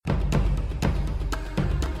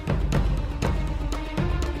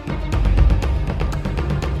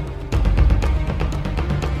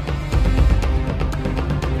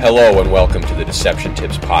Hello and welcome to the Deception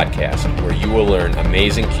Tips podcast, where you will learn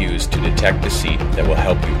amazing cues to detect deceit that will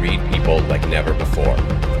help you read people like never before.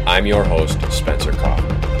 I'm your host, Spencer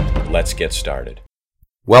Kaufman. Let's get started.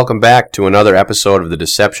 Welcome back to another episode of the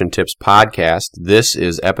Deception Tips podcast. This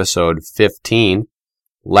is episode 15.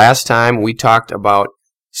 Last time we talked about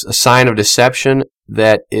a sign of deception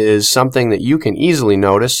that is something that you can easily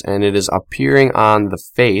notice, and it is appearing on the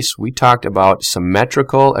face. We talked about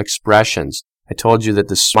symmetrical expressions. I told you that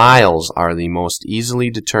the smiles are the most easily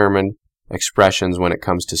determined expressions when it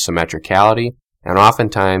comes to symmetricality, and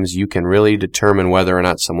oftentimes you can really determine whether or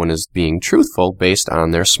not someone is being truthful based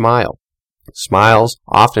on their smile. Smiles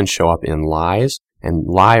often show up in lies, and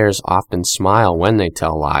liars often smile when they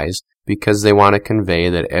tell lies because they want to convey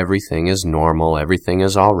that everything is normal, everything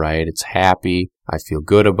is all right, it's happy, I feel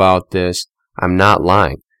good about this, I'm not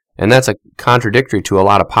lying. And that's contradictory to a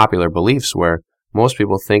lot of popular beliefs where most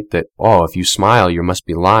people think that, if you smile, you must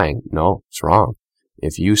be lying. No, it's wrong.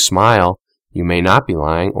 If you smile, you may not be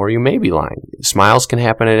lying, or you may be lying. Smiles can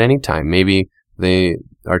happen at any time. Maybe they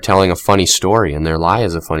are telling a funny story, and their lie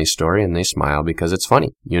is a funny story, and they smile because it's funny.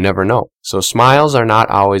 You never know. So smiles are not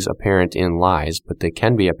always apparent in lies, but they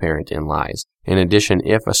can be apparent in lies. In addition,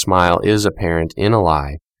 if a smile is apparent in a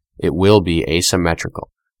lie, it will be asymmetrical.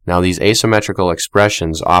 Now, these asymmetrical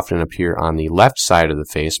expressions often appear on the left side of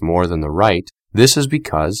the face more than the right. This is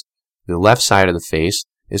because the left side of the face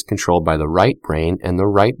is controlled by the right brain, and the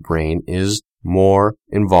right brain is more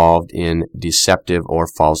involved in deceptive or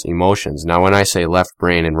false emotions. Now, when I say left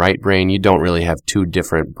brain and right brain, you don't really have two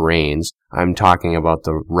different brains. I'm talking about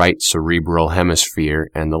the right cerebral hemisphere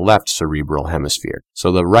and the left cerebral hemisphere.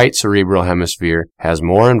 So the right cerebral hemisphere has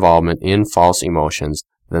more involvement in false emotions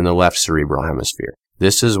than the left cerebral hemisphere.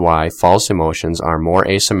 This is why false emotions are more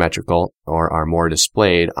asymmetrical or are more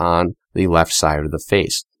displayed on the left side of the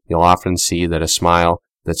face. You'll often see that a smile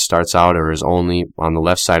that starts out or is only on the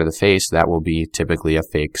left side of the face, that will be typically a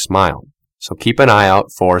fake smile. So keep an eye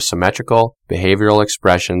out for symmetrical behavioral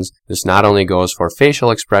expressions. This not only goes for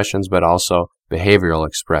facial expressions, but also behavioral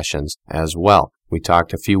expressions as well. We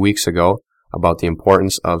talked a few weeks ago about the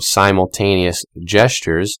importance of simultaneous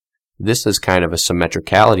gestures. This is kind of a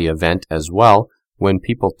symmetricality event as well. When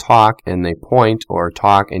people talk and they point or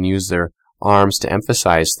talk and use their arms to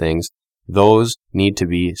emphasize things, those need to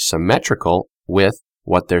be symmetrical with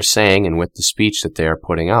what they're saying and with the speech that they are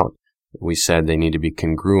putting out. We said they need to be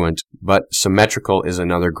congruent, but symmetrical is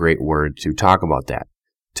another great word to talk about that.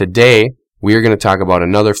 Today, we are going to talk about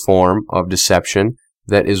another form of deception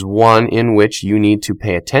that is one in which you need to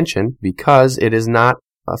pay attention because it is not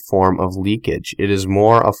a form of leakage. It is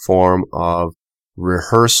more a form of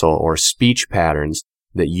rehearsal or speech patterns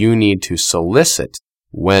that you need to solicit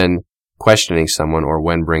when questioning someone or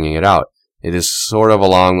when bringing it out. It is sort of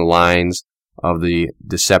along the lines of the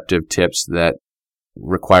deceptive tips that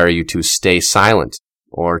require you to stay silent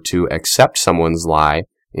or to accept someone's lie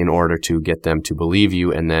in order to get them to believe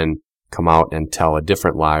you and then come out and tell a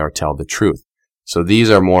different lie or tell the truth. So these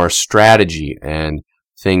are more strategy and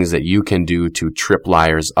things that you can do to trip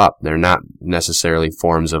liars up. They're not necessarily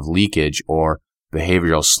forms of leakage or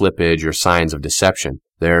behavioral slippage or signs of deception.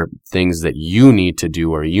 They're things that you need to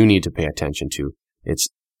do or you need to pay attention to. It's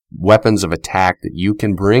weapons of attack that you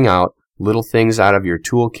can bring out, little things out of your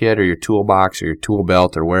toolkit or your toolbox or your tool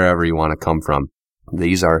belt or wherever you want to come from.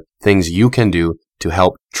 These are things you can do to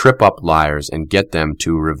help trip up liars and get them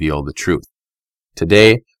to reveal the truth.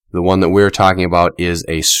 Today, the one that we're talking about is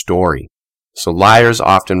a story. So liars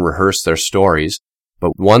often rehearse their stories,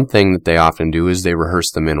 but one thing that they often do is they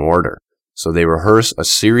rehearse them in order. So they rehearse a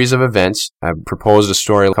series of events. I proposed a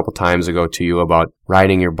story a couple times ago to you about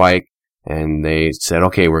riding your bike, and they said,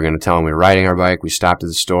 okay, we're going to tell them we were riding our bike, we stopped at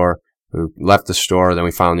the store, we left the store, then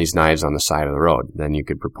we found these knives on the side of the road. Then you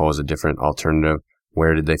could propose a different alternative.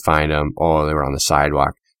 Where did they find them? Oh, they were on the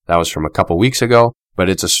sidewalk. That was from a couple weeks ago, but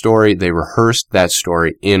it's a story. They rehearsed that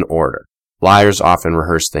story in order. Liars often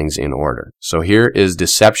rehearse things in order. So here is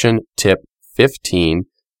deception tip 15,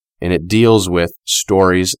 and it deals with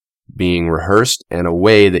stories being rehearsed and a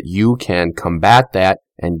way that you can combat that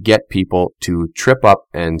and get people to trip up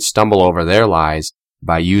and stumble over their lies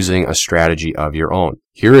by using a strategy of your own.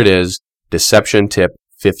 Here it is, deception tip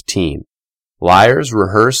 15. Liars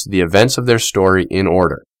rehearse the events of their story in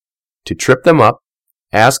order. To trip them up,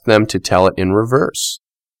 ask them to tell it in reverse.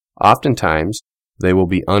 Oftentimes, they will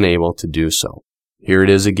be unable to do so. Here it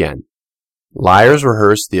is again. Liars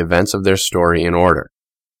rehearse the events of their story in order.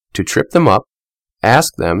 To trip them up,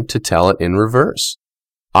 ask them to tell it in reverse.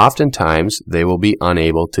 Oftentimes, they will be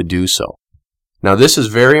unable to do so. Now, this is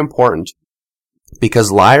very important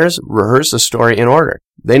Because liars rehearse a story in order.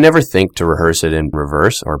 They never think to rehearse it in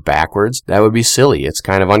reverse or backwards. That would be silly. It's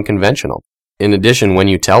kind of unconventional. In addition, when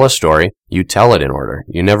you tell a story, you tell it in order.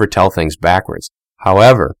 You never tell things backwards.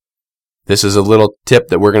 However, this is a little tip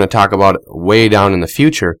that we're going to talk about way down in the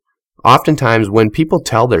future. Oftentimes, when people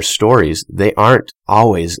tell their stories, they aren't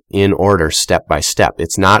always in order step by step.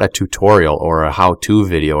 It's not a tutorial or a how-to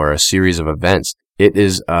video or a series of events. It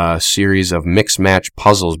is a series of mix-match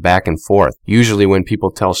puzzles back and forth. Usually when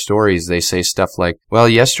people tell stories, they say stuff like, well,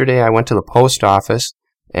 yesterday I went to the post office,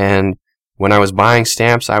 and when I was buying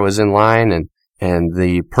stamps, I was in line, and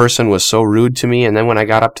the person was so rude to me, and then when I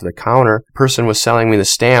got up to the counter, the person was selling me the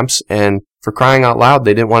stamps, and for crying out loud,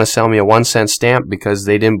 they didn't want to sell me a 1-cent stamp because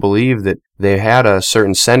they didn't believe that they had a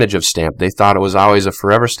certain percentage of stamp. They thought it was always a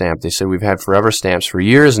forever stamp. They said, we've had forever stamps for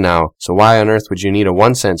years now, so why on earth would you need a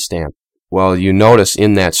 1-cent stamp? Well, you notice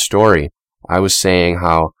in that story, I was saying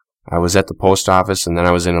how I was at the post office and then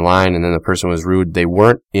I was in a line and then the person was rude. They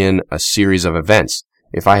weren't in a series of events.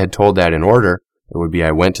 If I had told that in order, it would be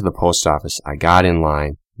I went to the post office, I got in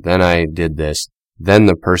line, then I did this, then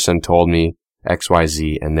the person told me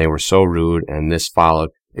XYZ and they were so rude and this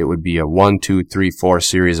followed. It would be a 1, 2, 3, 4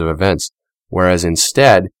 series of events. Whereas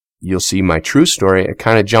instead, you'll see my true story, it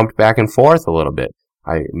kind of jumped back and forth a little bit.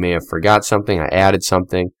 I may have forgot something, I added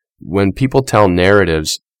something. When people tell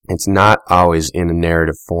narratives, it's not always in a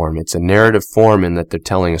narrative form. It's a narrative form in that they're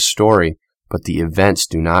telling a story, but the events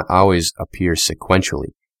do not always appear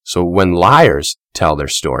sequentially. So when liars tell their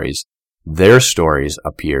stories appear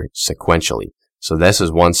sequentially. So this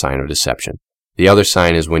is one sign of deception. The other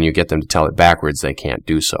sign is when you get them to tell it backwards, they can't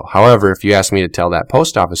do so. However, if you ask me to tell that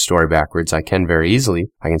post office story backwards, I can very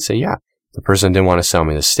easily. I can say, yeah, the person didn't want to sell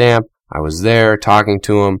me the stamp. I was there talking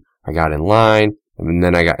to him. I got in line. And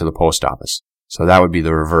then I got to the post office. So that would be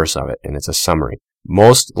the reverse of it, and it's a summary.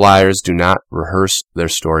 Most liars do not rehearse their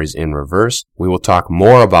stories in reverse. We will talk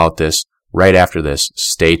more about this right after this.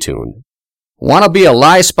 Stay tuned. Want to be a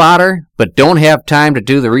lie spotter, but don't have time to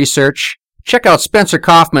do the research? Check out Spencer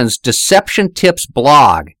Coffman's Deception Tips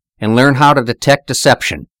blog and learn how to detect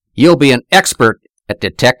deception. You'll be an expert at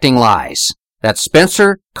detecting lies. That's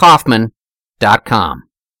SpencerKoffman.com.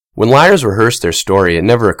 When liars rehearse their story, it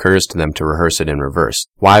never occurs to them to rehearse it in reverse.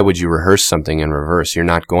 Why would you rehearse something in reverse? You're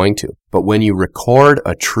not going to. But when you record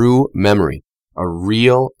a true memory, a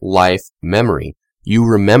real life memory, you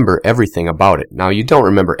remember everything about it. Now, you don't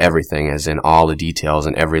remember everything as in all the details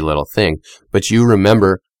and every little thing, but you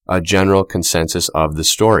remember a general consensus of the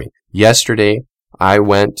story. Yesterday, I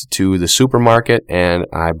went to the supermarket and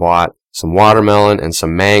I bought some watermelon and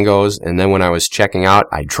some mangoes, and then when I was checking out,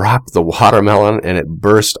 I dropped the watermelon and it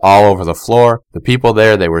burst all over the floor. The people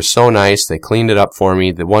there, they were so nice, they cleaned it up for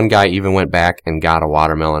me. The one guy even went back and got a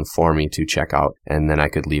watermelon for me to check out, and then I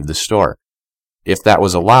could leave the store. If that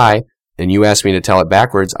was a lie, and you asked me to tell it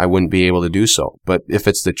backwards, I wouldn't be able to do so. But if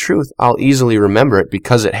it's the truth, I'll easily remember it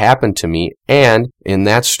because it happened to me. And in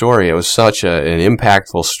that story, it was such an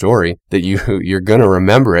impactful story that you're going to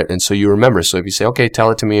remember it. And so you remember. So if you say, okay,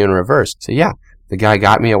 tell it to me in reverse. Say, yeah, the guy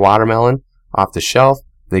got me a watermelon off the shelf.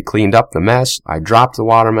 They cleaned up the mess. I dropped the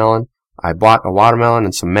watermelon. I bought a watermelon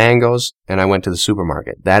and some mangoes, and I went to the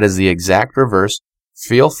supermarket. That is the exact reverse.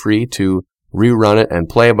 Feel free to rerun it and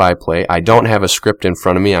play by play. I don't have a script in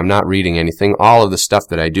front of me. I'm not reading anything. All of the stuff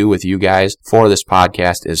that I do with you guys for this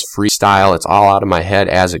podcast is freestyle. It's all out of my head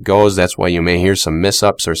as it goes. That's why you may hear some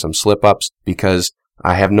miss-ups or some slip-ups, because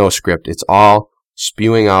I have no script. It's all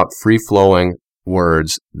spewing out free-flowing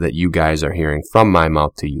words that you guys are hearing from my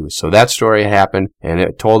mouth to you. So that story happened, and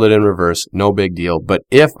it told it in reverse. No big deal. But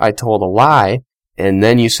if I told a lie, and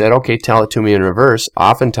then you said, okay, tell it to me in reverse,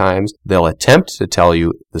 oftentimes they'll attempt to tell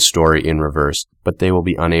you the story in reverse, but they will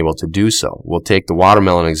be unable to do so. We'll take the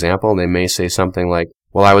watermelon example. They may say something like,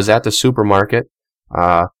 well, I was at the supermarket.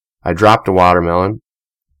 I dropped a watermelon.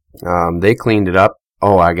 They cleaned it up.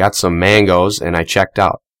 Oh, I got some mangoes, and I checked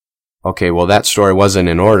out. Okay, well, that story wasn't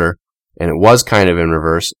in order, and it was kind of in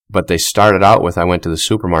reverse, but they started out with, I went to the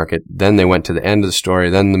supermarket, then they went to the end of the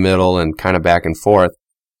story, then the middle, and kind of back and forth.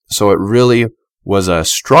 So it really was a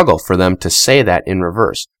struggle for them to say that in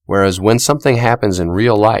reverse. Whereas when something happens in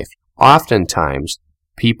real life, oftentimes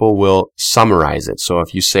people will summarize it. So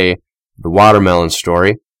if you say the watermelon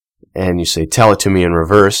story and you say, tell it to me in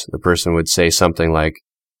reverse, the person would say something like,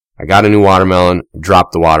 I got a new watermelon,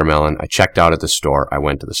 dropped the watermelon, I checked out at the store, I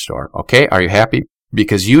went to the store. Okay, are you happy?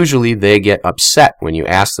 Because usually they get upset when you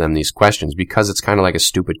ask them these questions because it's kind of like a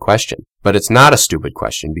stupid question. But it's not a stupid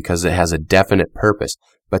question because it has a definite purpose.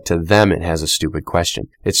 But to them, it has a stupid question.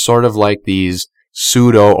 It's sort of like these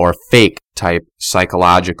pseudo or fake type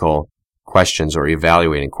psychological questions or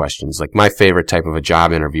evaluating questions. Like my favorite type of a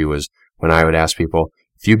job interview was when I would ask people,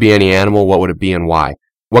 if you'd be any animal, what would it be and why?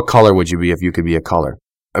 What color would you be if you could be a color?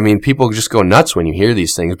 I mean, people just go nuts when you hear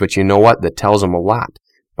these things, but you know what? That tells them a lot.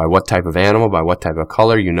 By what type of animal, by what type of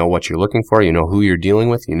color, you know what you're looking for, you know who you're dealing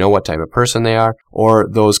with, you know what type of person they are. Or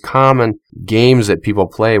those common games that people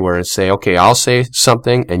play where it's say, okay, I'll say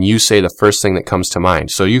something and you say the first thing that comes to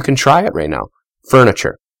mind. So you can try it right now.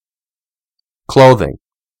 Furniture, clothing,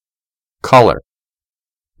 color.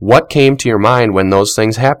 What came to your mind when those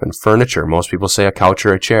things happened? Furniture, most people say a couch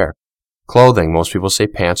or a chair. Clothing, most people say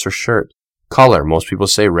pants or shirt. Color, most people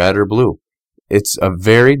say red or blue. It's a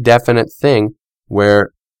very definite thing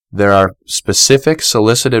where there are specific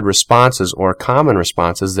solicited responses or common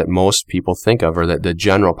responses that most people think of or that the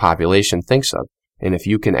general population thinks of. And if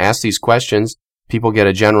you can ask these questions, people get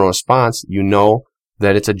a general response, you know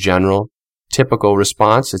that it's a general, typical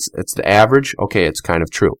response. It's the average. Okay, it's kind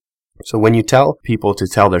of true. So when you tell people to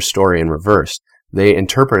tell their story in reverse, they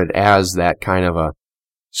interpret it as that kind of a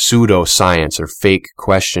pseudo-science or fake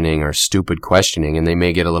questioning or stupid questioning, and they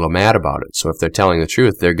may get a little mad about it. So if they're telling the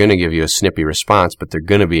truth, they're going to give you a snippy response, but they're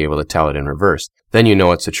going to be able to tell it in reverse. Then you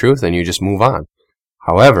know it's the truth, and you just move on.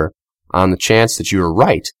 However, on the chance that you were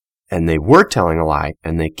right, and they were telling a lie,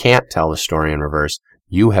 and they can't tell the story in reverse,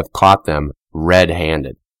 you have caught them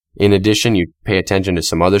red-handed. In addition, you pay attention to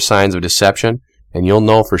some other signs of deception, and you'll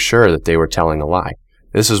know for sure that they were telling a lie.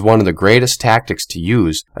 This is one of the greatest tactics to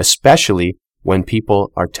use, especially when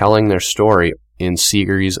people are telling their story in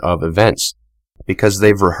series of events, because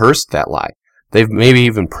they've rehearsed that lie. They've maybe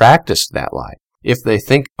even practiced that lie. If they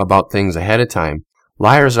think about things ahead of time,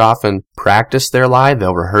 liars often practice their lie,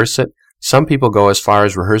 they'll rehearse it. Some people go as far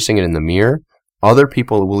as rehearsing it in the mirror. Other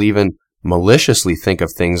people will even maliciously think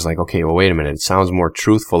of things like, okay, well, wait a minute, it sounds more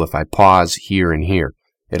truthful if I pause here and here.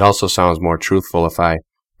 It also sounds more truthful if I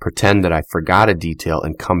pretend that I forgot a detail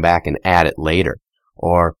and come back and add it later.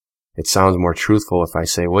 Or it sounds more truthful if I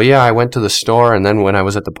say, well, yeah, I went to the store, and then when I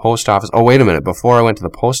was at the post office, oh, wait a minute, before I went to the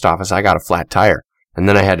post office, I got a flat tire, and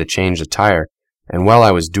then I had to change the tire. And while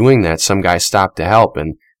I was doing that, some guy stopped to help,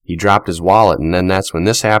 and he dropped his wallet, and then that's when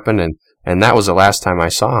this happened, and that was the last time I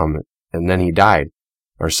saw him, and then he died,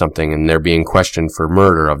 or something, and they're being questioned for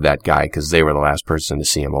murder of that guy because they were the last person to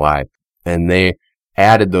see him alive. And they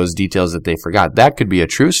added those details that they forgot. That could be a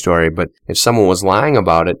true story, but if someone was lying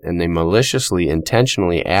about it and they maliciously,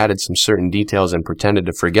 intentionally added some certain details and pretended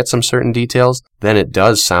to forget some certain details, then it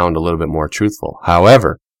does sound a little bit more truthful.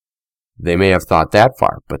 However, they may have thought that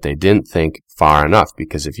far, but they didn't think far enough,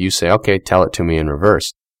 because if you say, okay, tell it to me in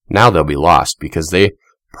reverse, now they'll be lost because they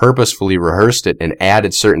purposefully rehearsed it and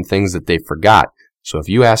added certain things that they forgot. So if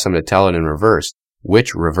you ask them to tell it in reverse,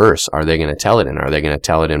 which reverse are they going to tell it in? Are they going to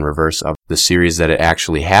tell it in reverse of the series that it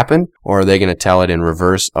actually happened, or are they going to tell it in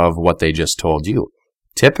reverse of what they just told you?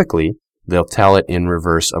 Typically, they'll tell it in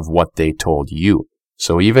reverse of what they told you.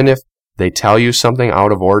 So even if they tell you something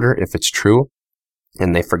out of order, if it's true,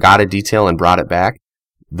 and they forgot a detail and brought it back,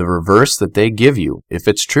 the reverse that they give you, if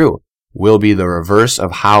it's true, will be the reverse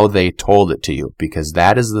of how they told it to you, because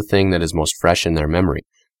that is the thing that is most fresh in their memory.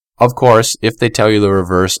 Of course, if they tell you the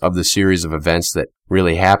reverse of the series of events that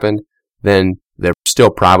really happened, then they're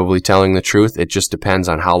still probably telling the truth. It just depends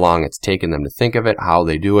on how long it's taken them to think of it, how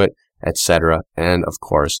they do it, etc., and of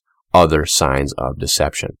course, other signs of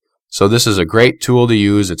deception. So this is a great tool to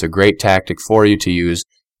use. It's a great tactic for you to use.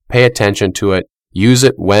 Pay attention to it. Use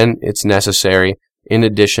it when it's necessary. In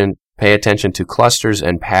addition, pay attention to clusters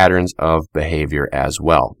and patterns of behavior as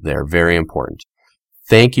well. They're very important.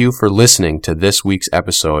 Thank you for listening to this week's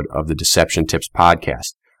episode of the Deception Tips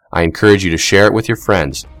Podcast. I encourage you to share it with your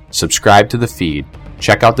friends, subscribe to the feed,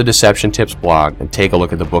 check out the Deception Tips blog, and take a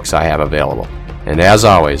look at the books I have available. And as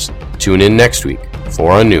always, tune in next week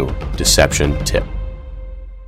for a new Deception Tip.